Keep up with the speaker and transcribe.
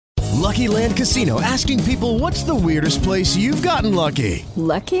Lucky Land Casino, asking people, what's the weirdest place you've gotten lucky?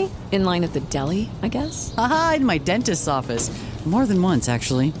 Lucky? In line at the deli, I guess? Aha, in my dentist's office. More than once,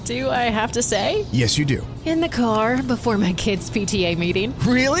 actually. Do I have to say? Yes, you do. In the car before my kids' PTA meeting.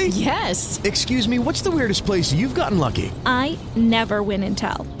 Really? Yes. Excuse me, what's the weirdest place you've gotten lucky? I never win and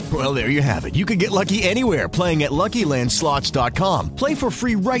tell. Well, there you have it. You can get lucky anywhere, playing at LuckyLandSlots.com. Play for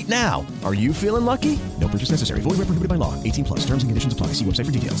free right now. Are you feeling lucky? No purchase necessary. Void where prohibited by law. 18 plus. Terms and conditions apply. See website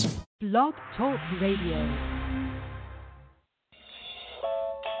for details. Blog Talk Radio.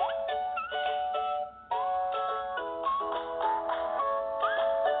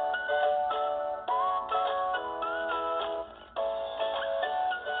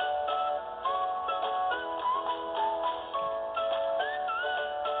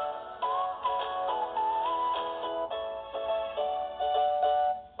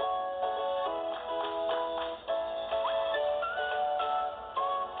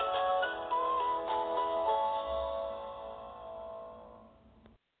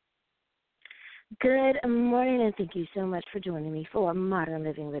 Good morning, and thank you so much for joining me for Modern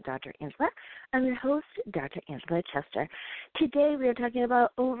Living with Dr. Angela. I'm your host, Dr. Angela Chester. Today we are talking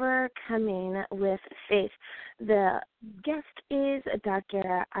about overcoming with faith. The guest is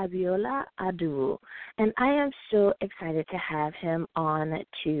Dr. Abiola Idowu, and I am so excited to have him on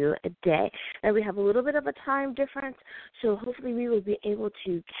today. Now, we have a little bit of a time difference, so hopefully we will be able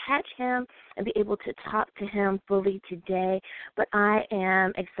to catch him and be able to talk to him fully today. But I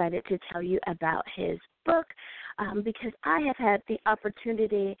am excited to tell you about his book because I have had the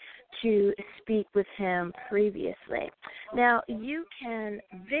opportunity to speak with him previously. Now, you can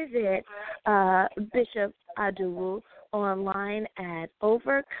visit Bishop Idowu online at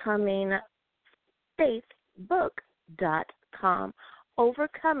overcomingfaithbook.com,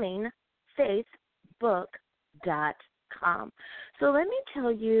 overcomingfaithbook.com. So let me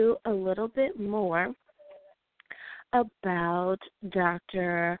tell you a little bit more about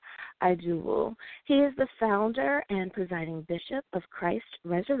Dr. Idowu. He is the founder and presiding bishop of Christ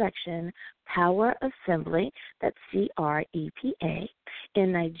Resurrection Power Assembly, that's CREPA,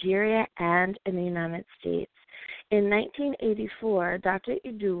 in Nigeria and in the United States. In 1984, Dr.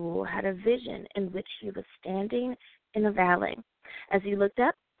 Idowu had a vision in which he was standing in a valley. As he looked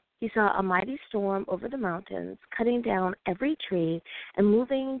up, he saw a mighty storm over the mountains, cutting down every tree and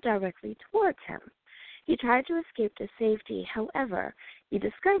moving directly towards him. He tried to escape to safety. However, he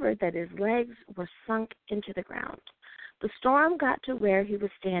discovered that his legs were sunk into the ground. The storm got to where he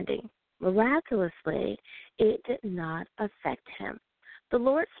was standing. Miraculously, it did not affect him. The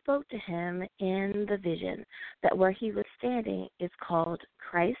Lord spoke to him in the vision that where he was standing is called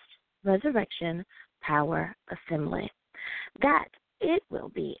Christ Resurrection Power Assembly. That it will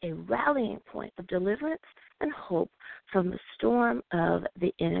be a rallying point of deliverance and hope from the storm of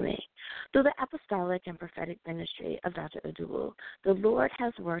the enemy. Through the apostolic and prophetic ministry of Dr. Idowu, the Lord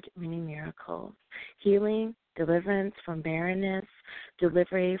has worked many miracles, healing, deliverance from barrenness,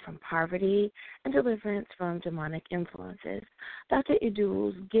 delivery from poverty, and deliverance from demonic influences. Dr.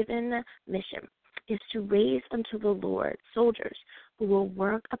 Idowu's given mission is to raise unto the Lord soldiers who will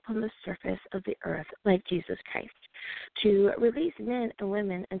work upon the surface of the earth like Jesus Christ, to release men and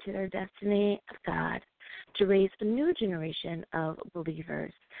women into their destiny of God, to raise a new generation of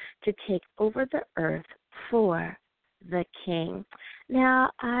believers, to take over the earth for the King.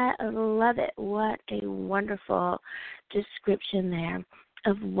 Now, I love it. What a wonderful description there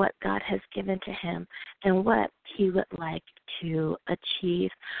of what God has given to him and what he would like to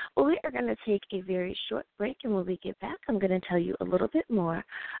achieve. Well, we are going to take a very short break, and when we get back, I'm going to tell you a little bit more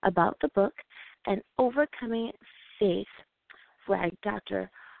about the book and Overcoming Faith, where Dr.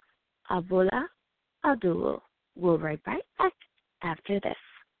 Abiola Idowu will be right back after this.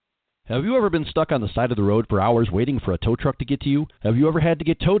 Have you ever been stuck on the side of the road for hours waiting for a tow truck to get to you? Have you ever had to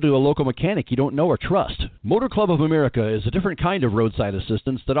get towed to a local mechanic you don't know or trust? Motor Club of America is a different kind of roadside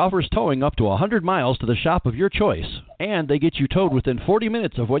assistance that offers towing up to 100 miles to the shop of your choice. And they get you towed within 40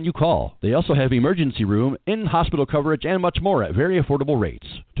 minutes of when you call. They also have emergency room, in-hospital coverage, and much more at very affordable rates.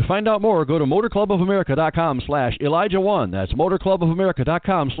 To find out more, go to motorclubofamerica.com/Elijah1. That's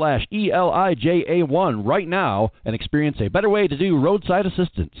motorclubofamerica.com/ELIJA1 right now and experience a better way to do roadside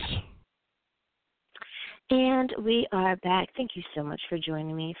assistance. And we are back. Thank you so much for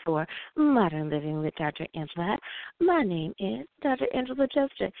joining me for Modern Living with Dr. Angela. My name is Dr. Angela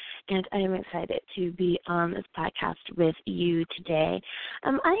Chester, and I am excited to be on this podcast with you today.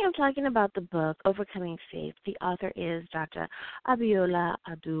 I am talking about the book, Overcoming Faith. The author is Dr. Abiola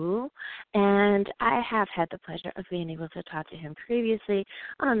Idowu, and I have had the pleasure of being able to talk to him previously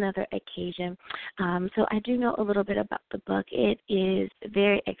on another occasion. So I do know a little bit about the book. It is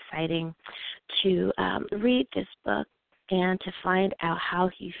very exciting to read this book and to find out how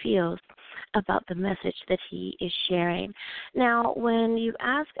he feels about the message that he is sharing. Now, when you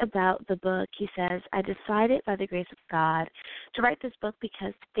ask about the book, he says, I decided by the grace of God to write this book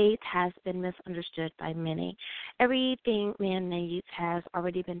because faith has been misunderstood by many. Everything man needs has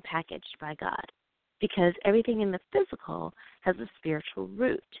already been packaged by God because everything in the physical has a spiritual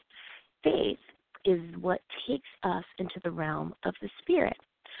root. Faith is what takes us into the realm of the spirit.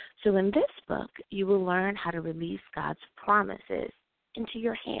 So in this book, you will learn how to release God's promises into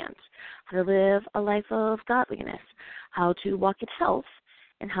your hands, how to live a life of godliness, how to walk in health,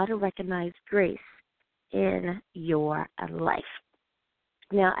 and how to recognize grace in your life.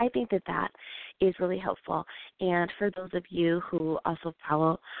 Now, I think that is really helpful. And for those of you who also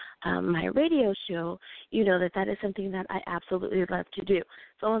follow my radio show, you know that is something that I absolutely love to do.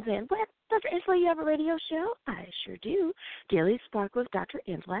 Someone's saying, what, Dr. Angela, you have a radio show? I sure do. Daily Spark with Dr.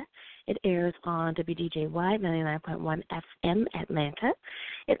 Angela. It airs on WDJY 99.1 FM Atlanta.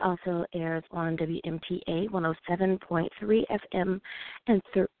 It also airs on WMTA 107.3 FM and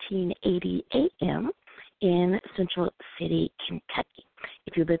 1380 AM in Central City, Kentucky.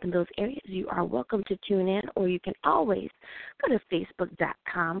 If you live in those areas, you are welcome to tune in, or you can always go to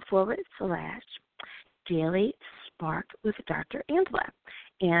facebook.com/Daily Spark with Dr. Angela,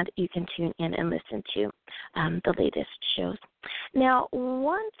 and you can tune in and listen to the latest shows. Now,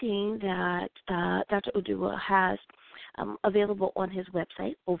 one thing that Dr. Idowu has available on his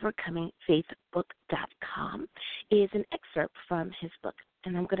website, overcomingfaithbook.com, is an excerpt from his book.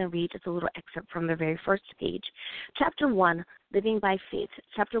 And I'm going to read just a little excerpt from the very first page. Chapter 1, Living by Faith.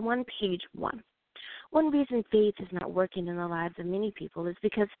 Chapter 1, page 1. One reason faith is not working in the lives of many people is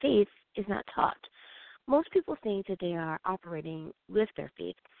because faith is not taught. Most people think that they are operating with their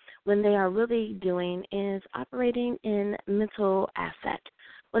faith when they are really doing is operating in mental asset.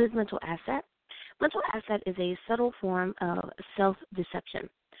 What is mental asset? Mental asset is a subtle form of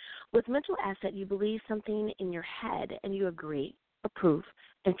self-deception. With mental asset, you believe something in your head and you agree, approve,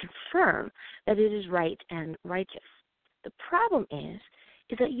 and confirm that it is right and righteous. The problem is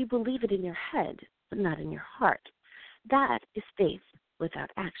that you believe it in your head, but not in your heart. That is faith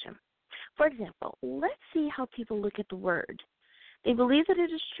without action. For example, let's see how people look at the word. They believe that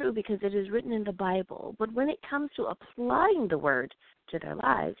it is true because it is written in the Bible, but when it comes to applying the word to their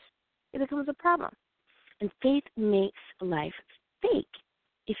lives, it becomes a problem. And faith makes life fake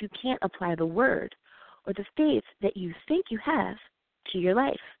if you can't apply the word or the faith that you think you have to your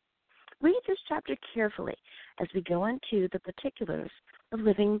life. Read this chapter carefully as we go into the particulars of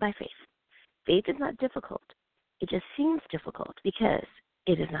living by faith. Faith is not difficult. It just seems difficult because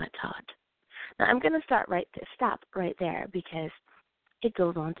it is not taught. Now, I'm going to stop right there because it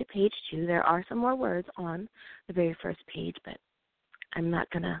goes on to page 2. There are some more words on the very first page, but I'm not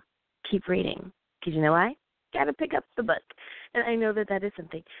going to keep reading because you know why? Got to pick up the book. And I know that is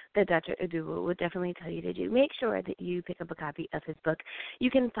something that Dr. Idowu would definitely tell you to do. Make sure that you pick up a copy of his book. You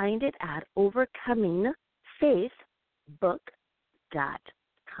can find it at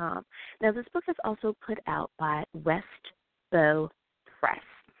overcomingfaithbook.com. Now, this book is also put out by Westbow Press.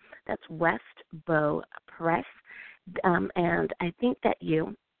 That's Westbow Press. And I think that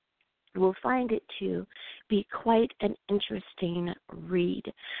you will find it to be quite an interesting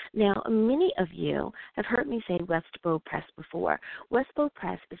read. Now, many of you have heard me say Westbow Press before. Westbow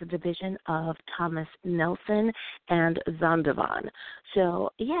Press is a division of Thomas Nelson and Zondervan.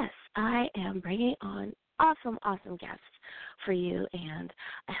 So, yes, I am bringing on awesome guests for you, and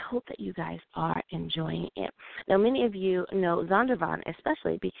I hope that you guys are enjoying it. Now, many of you know Zondervan,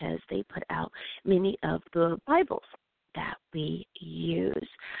 especially because they put out many of the Bibles that we use.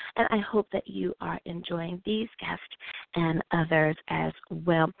 And I hope that you are enjoying these guests and others as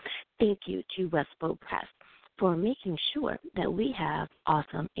well. Thank you to Westbow Press for making sure that we have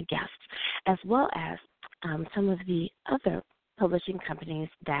awesome guests, as well as some of the other publishing companies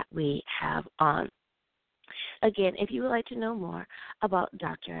that we have on. Again, if you would like to know more about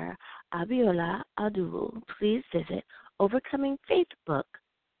Dr. Abiola Idowu, please visit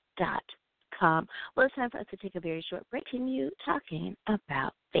overcomingfaithbook.com. Well, it's time for us to take a very short break. Continue talking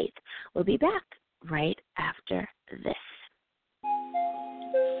about faith. We'll be back right after this.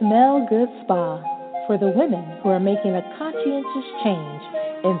 Smell Good Spa. for the women who are making a conscientious change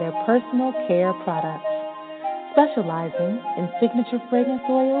in their personal care products. Specializing in signature fragrance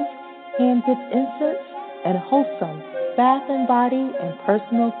oils, hand-dipped incense, and wholesome bath and body and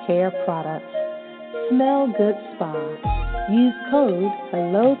personal care products. Smell Good Spa. Use code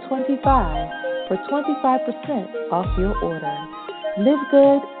HELLO25 for 25% off your order. Live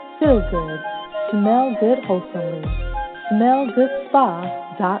good, feel good, smell good wholesomely.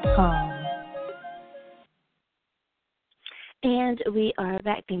 SmellGoodSpa.com. And we are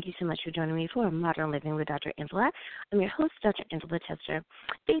back. Thank you so much for joining me for Modern Living with Dr. Angela. I'm your host, Dr. Angela Tester.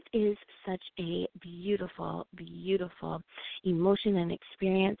 Faith is such a beautiful, beautiful emotion and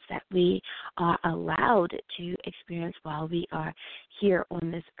experience that we are allowed to experience while we are here on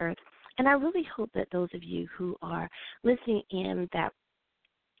this earth. And I really hope that those of you who are listening in, that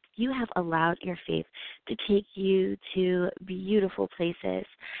you have allowed your faith to take you to beautiful places,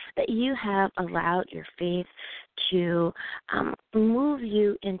 that you have allowed your faith to move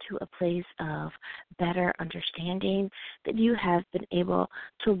you into a place of better understanding, that you have been able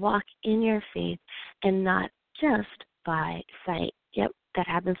to walk in your faith and not just by sight. Yep, that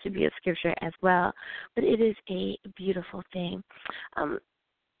happens to be a scripture as well, but it is a beautiful thing.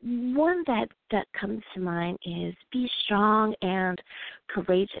 One that comes to mind is be strong and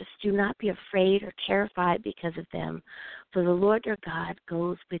courageous. Do not be afraid or terrified because of them, for the Lord your God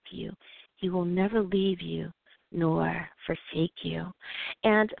goes with you. He will never leave you nor forsake you.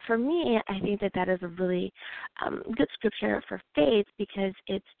 And for me, I think that is a really good scripture for faith, because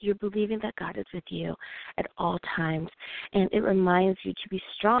you're believing that God is with you at all times. And it reminds you to be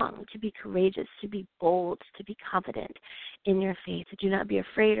strong, to be courageous, to be bold, to be confident in your faith. Do not be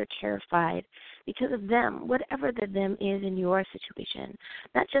afraid or terrified because of them, whatever the them is in your situation,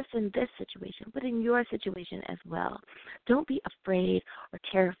 not just in this situation, but in your situation as well. Don't be afraid or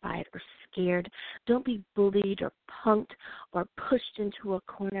terrified or scared. Don't be bullied or punked or pushed into a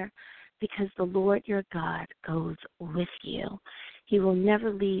corner, because the Lord your God goes with you. He will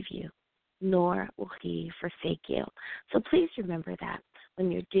never leave you, nor will he forsake you. So please remember that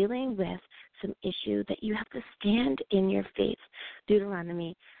when you're dealing with some issue, that you have to stand in your faith.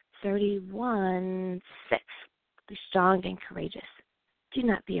 Deuteronomy 31:6. Be strong and courageous. Do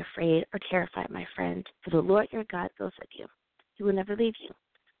not be afraid or terrified, my friend, for the Lord your God goes with you. He will never leave you,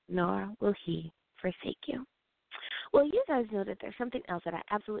 nor will he forsake you. Well, you guys know that there's something else that I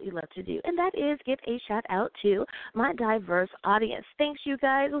absolutely love to do, and that is give a shout-out to my diverse audience. Thanks, you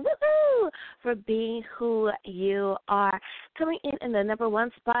guys, woohoo, for being who you are. Coming in the number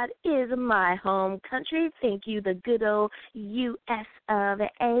one spot is my home country. Thank you, the good old U.S. of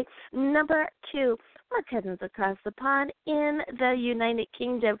A. Number two, my cousins across the pond in the United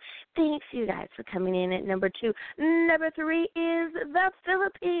Kingdom. Thanks, you guys, for coming in at number two. Number three is the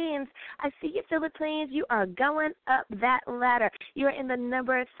Philippines. I see you, Philippines. You are going up that ladder. You're in the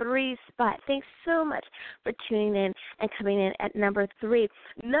number three spot. Thanks so much for tuning in and coming in at number three.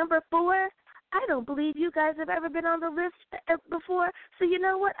 Number four, I don't believe you guys have ever been on the list before. So you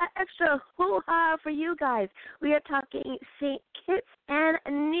know what? An extra hoo-ha for you guys. We are talking St. Kitts and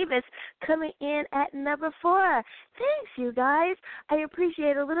Nevis coming in at number four. Thanks, you guys. I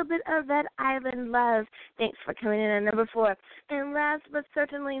appreciate a little bit of that island love. Thanks for coming in at number four. And last but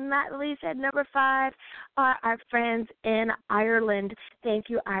certainly not least, at number five are our friends in Ireland. Thank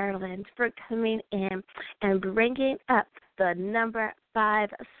you, Ireland, for coming in and bringing up the number 5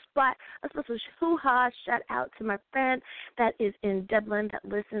 spot. A special hoo-ha shout out to my friend that is in Dublin that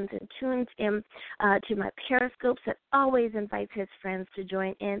listens and tunes in to my Periscopes, that always invites his friends to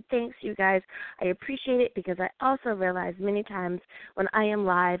join in. Thanks, you guys. I appreciate it, because I also realize many times when I am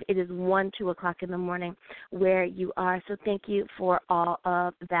live, it is 1, 2 o'clock in the morning where you are. So thank you for all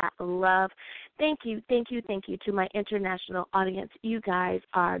of that love. Thank you, thank you, thank you to my international audience. You guys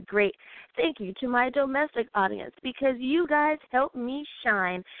are great. Thank you to my domestic audience, because you guys help me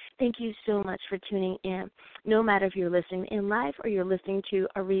shine. Thank you so much for tuning in, no matter if you're listening in live or you're listening to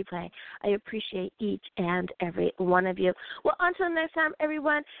a replay. I appreciate each and every one of you. Well, until next time,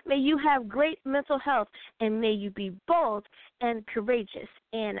 everyone, may you have great mental health, and may you be bold and courageous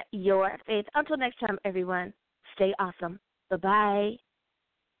in your faith. Until next time, everyone, stay awesome. Bye-bye.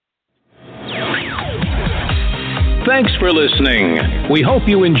 Thanks for listening. We hope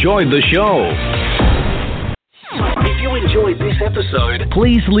you enjoyed the show. If you enjoyed this episode,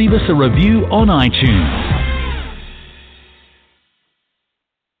 please leave us a review on iTunes.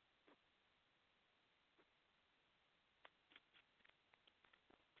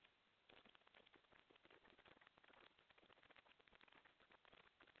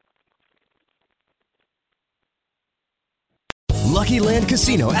 Lucky Land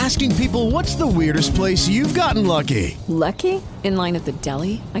Casino, asking people, what's the weirdest place you've gotten lucky? Lucky? In line at the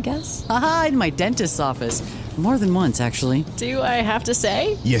deli, I guess? Aha, in my dentist's office. More than once, actually. Do I have to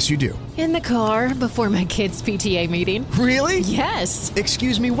say? Yes, you do. In the car before my kids' PTA meeting. Really? Yes.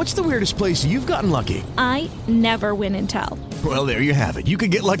 Excuse me, what's the weirdest place you've gotten lucky? I never win and tell. Well, there you have it. You can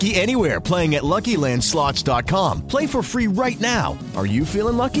get lucky anywhere, playing at LuckyLandSlots.com. Play for free right now. Are you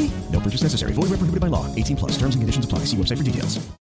feeling lucky? No purchase necessary. Void where prohibited by law. 18 plus. Terms and conditions apply. See website for details.